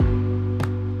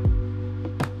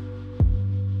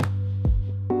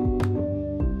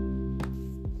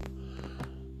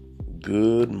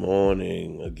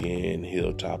morning again,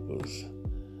 Hilltoppers.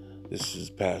 This is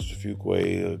Pastor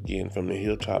Fuquay again from the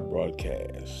Hilltop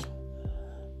broadcast.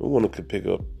 We want to pick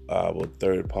up our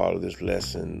third part of this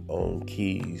lesson on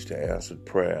keys to answered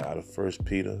prayer out of 1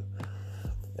 Peter.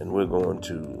 And we're going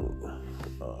to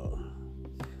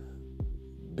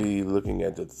be looking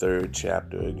at the third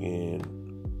chapter again,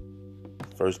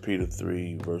 1 Peter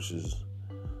 3 verses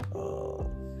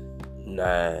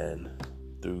 9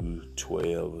 through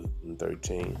 12 and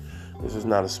 13. This is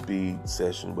not a speed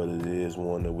session, but it is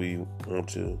one that we want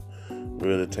to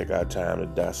really take our time to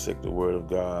dissect the Word of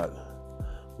God.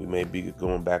 We may be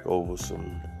going back over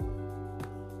some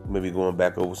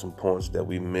points that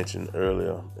we mentioned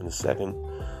earlier in the second,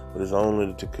 but it's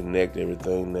only to connect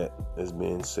everything that is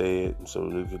being said so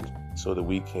that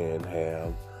we can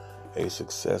have a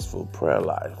successful prayer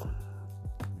life.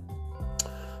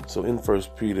 So in 1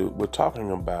 Peter, we're talking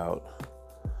about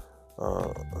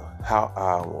how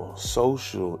our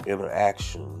social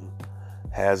interaction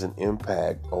has an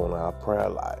impact on our prayer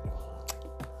life.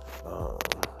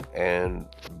 And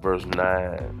verse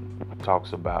 9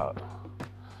 talks about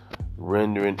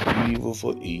rendering evil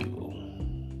for evil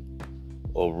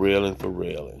or railing for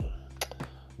railing.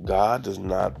 God does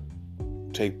not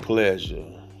take pleasure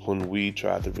when we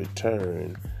try to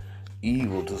return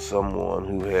evil to someone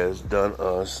who has done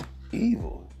us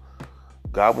evil.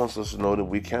 God wants us to know that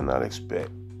we cannot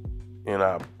expect in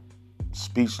our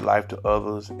speech life to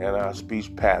others and our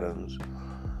speech patterns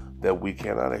that we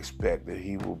cannot expect that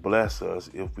He will bless us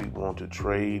if we want to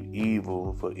trade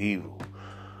evil for evil.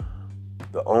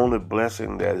 The only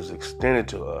blessing that is extended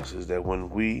to us is that when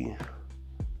we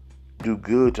do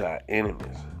good to our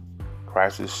enemies,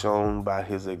 Christ has shown by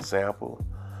His example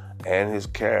and His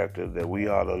character that we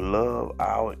ought to love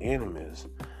our enemies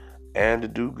and to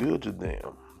do good to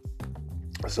them.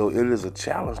 So it is a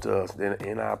challenge to us that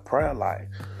in our prayer life,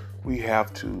 we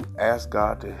have to ask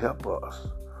God to help us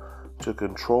to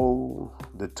control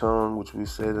the tongue, which we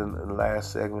said in the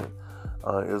last segment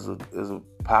is a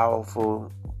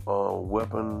powerful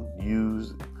weapon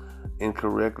used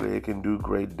incorrectly. It can do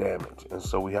great damage. And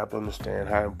so we have to understand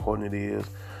how important it is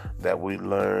that we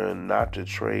learn not to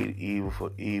trade evil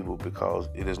for evil, because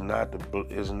it is not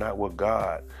what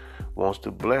God wants to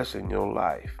bless in your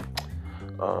life.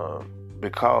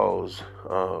 Because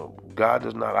God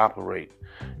does not operate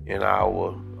in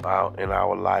our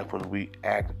life when we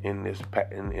act in this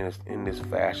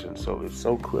fashion. So it's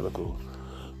so critical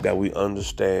that we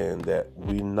understand that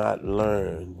we not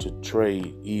learn to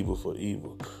trade evil for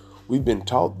evil. We've been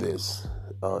taught this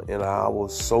in our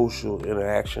social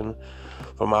interaction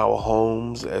from our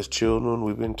homes as children.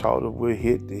 We've been taught if we're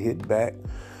hit to hit back.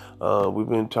 We've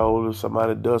been told if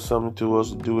somebody does something to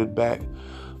us to do it back.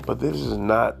 But this is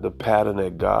not the pattern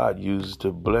that God uses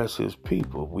to bless His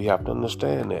people. We have to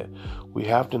understand that. We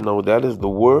have to know that is the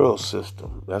world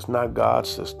system. That's not God's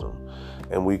system.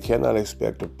 And we cannot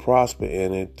expect to prosper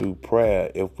in it through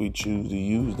prayer if we choose to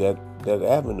use that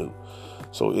avenue.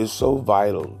 So it's so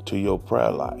vital to your prayer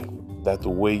life that the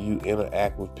way you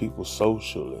interact with people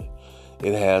socially,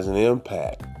 it has an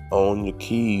impact on your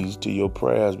keys to your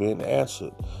prayers being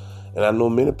answered. And I know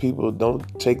many people don't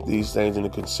take these things into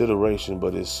consideration,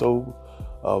 but it's so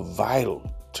vital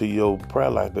to your prayer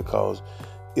life, because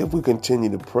if we continue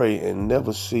to pray and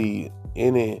never see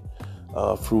any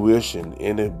fruition,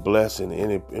 any blessing,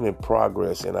 any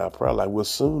progress in our prayer life, we're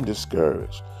soon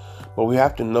discouraged. But we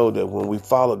have to know that when we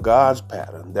follow God's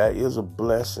pattern, there is a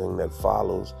blessing that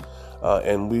follows,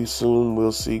 and we soon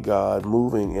will see God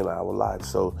moving in our life.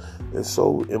 So it's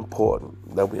so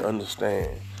important that we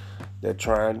understand that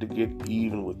trying to get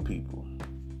even with people,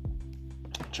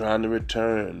 trying to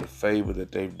return the favor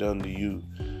that they've done to you,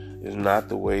 is not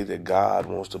the way that God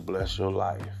wants to bless your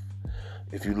life.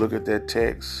 If you look at that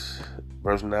text,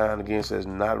 verse 9 again says,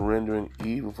 not rendering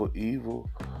evil for evil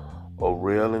or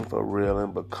railing for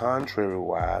railing, but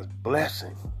contrariwise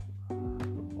blessing.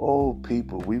 Oh,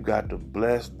 people, we've got to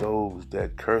bless those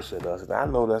that curse at us. And I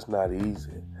know that's not easy.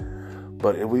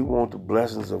 But if we want the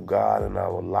blessings of God in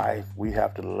our life, we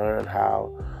have to learn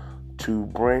how to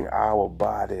bring our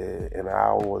body and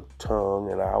our tongue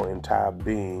and our entire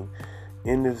being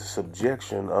into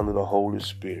subjection under the Holy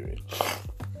Spirit.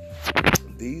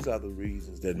 These are the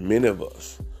reasons that many of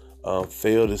us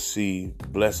fail to see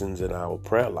blessings in our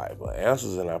prayer life or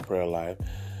answers in our prayer life,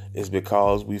 is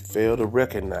because we fail to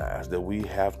recognize that we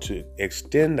have to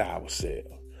extend ourselves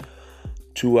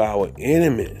to our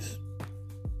enemies.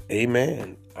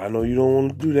 Amen. I know you don't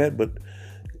want to do that, but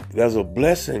there's a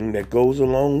blessing that goes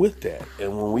along with that.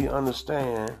 And when we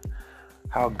understand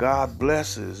how God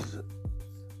blesses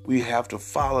We have to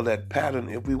follow that pattern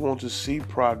if we want to see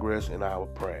progress in our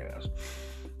prayers.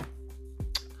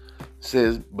 It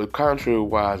says, but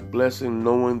contrariwise, blessing,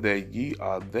 knowing that ye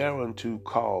are thereunto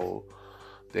called,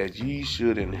 that ye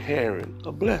should inherit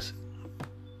a blessing.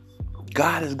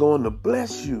 God is going to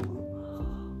bless you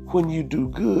when you do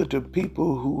good to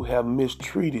people who have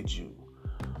mistreated you,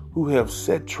 who have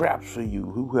set traps for you,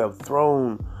 who have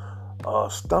thrown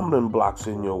stumbling blocks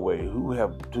in your way, who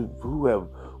have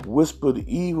whispered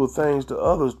evil things to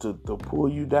others to pull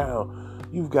you down.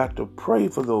 You've got to pray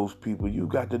for those people. You've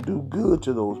got to do good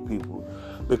to those people,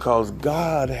 because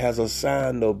God has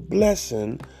assigned a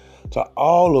blessing to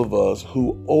all of us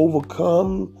who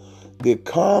overcome the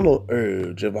carnal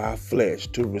urge of our flesh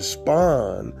to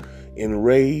respond in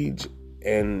rage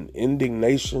and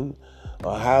indignation,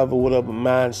 or however, whatever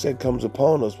mindset comes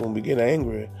upon us when we get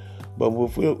angry. But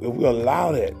if we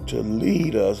allow that to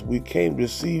lead us, we can't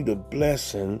receive the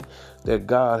blessing that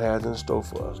God has in store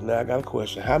for us. Now, I got a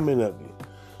question. How many of you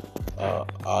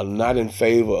are not in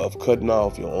favor of cutting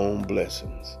off your own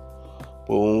blessings?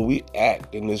 But when we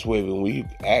act in this way, when we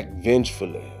act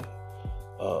vengefully,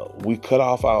 we cut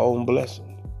off our own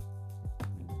blessing.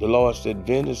 The Lord said,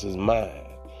 vengeance is mine.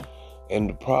 And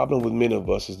the problem with many of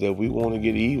us is that we want to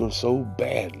get even so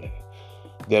badly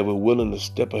that we're willing to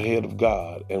step ahead of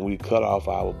God and we cut off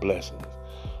our blessings.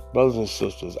 Brothers and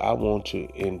sisters, I want to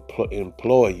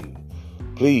implore you,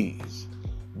 please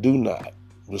do not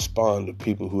respond to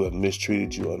people who have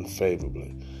mistreated you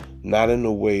unfavorably. Not in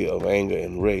the way of anger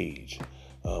and rage,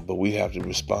 but we have to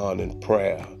respond in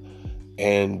prayer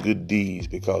and good deeds,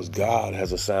 because God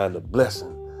has assigned a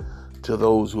blessing to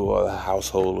those who are the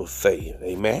household of faith.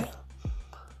 Amen?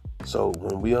 So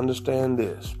when we understand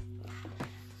this,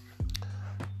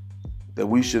 that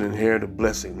we should inherit a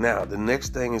blessing. Now, the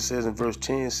next thing it says in verse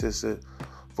 10, it says that,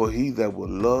 for he that will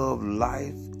love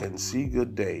life and see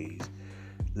good days,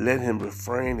 let him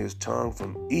refrain his tongue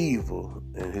from evil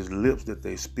and his lips that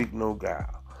they speak no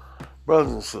guile.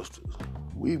 Brothers and sisters,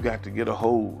 we've got to get a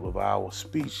hold of our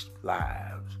speech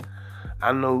lives.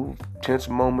 I know tense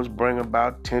moments bring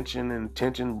about tension, and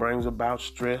tension brings about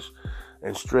stress,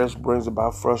 and stress brings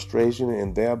about frustration,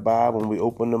 and thereby when we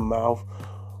open the mouth,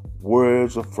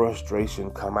 words of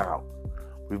frustration come out.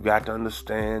 We've got to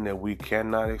understand that we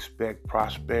cannot expect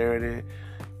prosperity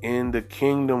in the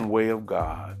kingdom way of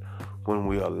God when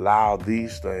we allow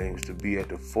these things to be at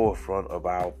the forefront of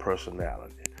our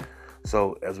personality.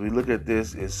 So as we look at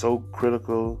this, it's so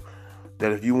critical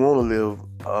that if you want to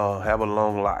live, have a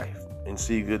long life and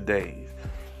see good days,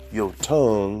 your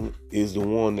tongue is the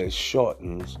one that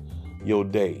shortens your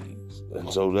days.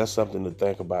 And so that's something to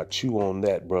think about. Chew on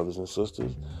that, brothers and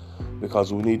sisters,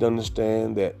 because we need to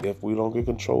understand that if we don't get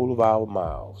control of our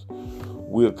mouths,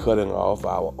 we're cutting off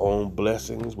our own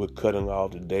blessings. We're cutting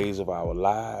off the days of our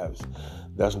lives.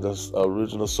 That's the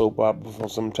original soap opera from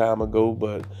some time ago,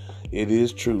 but it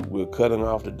is true. We're cutting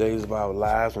off the days of our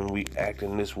lives when we act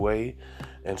in this way.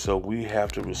 And so we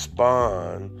have to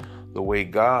respond the way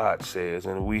God says,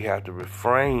 and we have to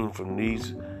refrain from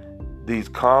these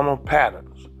carnal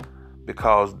patterns,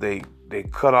 because they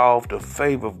cut off the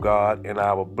favor of God and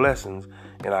our blessings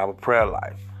in our prayer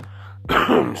life.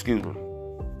 Excuse me.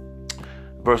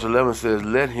 Verse 11 says,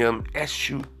 let him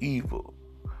eschew evil.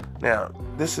 Now,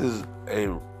 this is a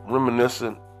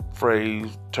reminiscent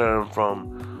term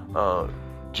from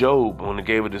Job. When he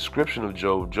gave a description of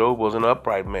Job, Job was an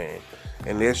upright man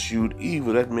and eschewed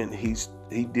evil. That meant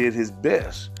he did his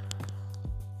best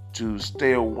to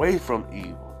stay away from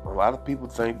evil. A lot of people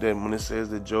think that when it says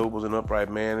that Job was an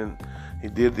upright man and he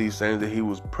did these things, that he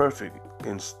was perfect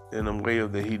in a way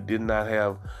of that he did not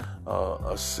have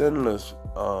a sinless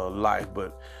life,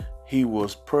 but he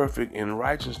was perfect in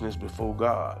righteousness before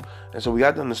God. And so we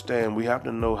have to understand, we have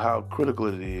to know how critical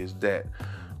it is that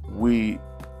we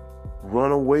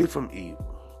run away from evil.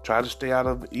 Try to stay out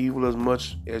of evil as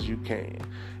much as you can.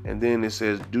 And then it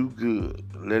says, do good.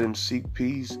 Let him seek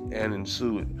peace and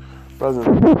ensue it. Brothers,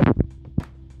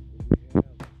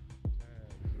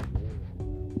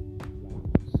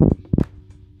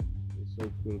 it's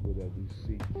so critical that we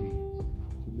seek peace.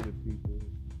 Too many people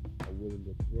are willing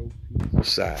to throw peace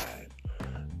aside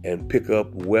and pick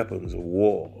up weapons of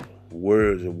war,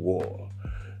 words of war,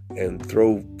 and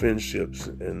throw friendships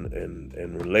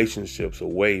and relationships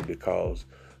away because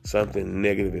something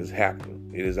negative is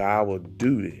happening. It is our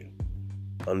duty,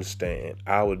 understand,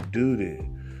 our duty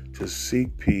to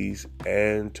seek peace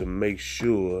and to make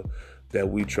sure that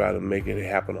we try to make it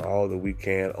happen all that we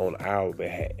can on our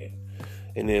behalf.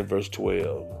 And then verse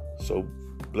 12, so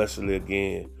blessedly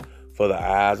again, for the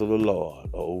eyes of the Lord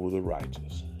are over the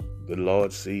righteous. The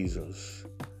Lord sees us.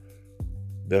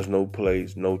 There's no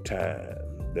place, no time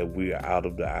that we are out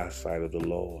of the eyesight of the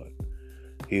Lord.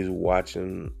 He's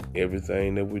watching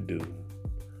everything that we do.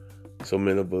 So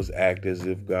many of us act as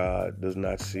if God does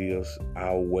not see us,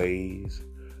 our ways,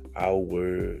 our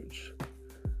words.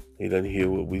 He doesn't hear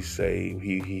what we say.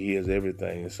 He hears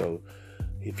everything. So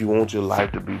if you want your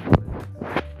life to be blessed, you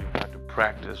have to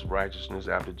practice righteousness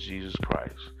after Jesus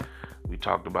Christ. We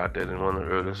talked about that in one of the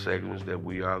earlier segments, that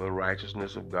we are the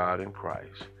righteousness of God in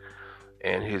Christ.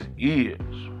 And his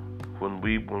ears, when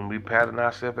we pattern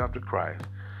ourselves after Christ,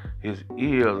 his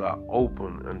ears are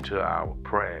open unto our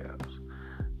prayers.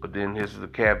 But then here's the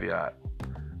caveat.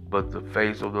 But the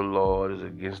face of the Lord is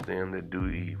against them that do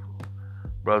evil.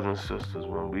 Brothers and sisters,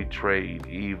 when we trade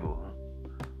evil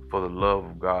for the love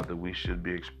of God that we should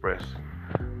be expressing,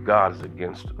 God is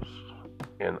against us.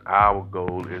 And our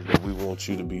goal is that we want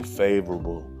you to be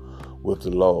favorable with the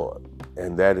Lord.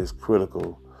 And that is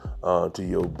critical to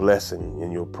your blessing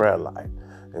in your prayer life.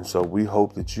 And so we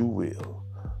hope that you will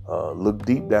look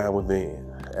deep down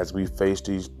within as we face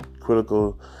these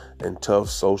critical and tough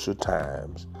social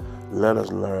times. Let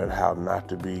us learn how not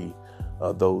to be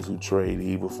those who trade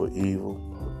evil for evil,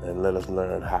 and let us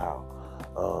learn how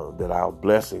that our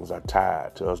blessings are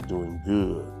tied to us doing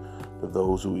good to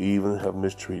those who even have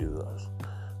mistreated us.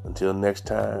 Until next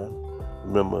time,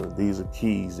 remember, these are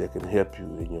keys that can help you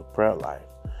in your prayer life.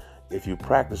 If you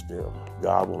practice them,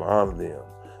 God will honor them,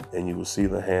 and you will see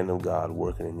the hand of God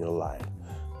working in your life.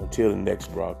 Until the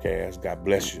next broadcast, God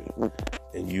bless you,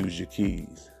 and use your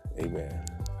keys. Amen.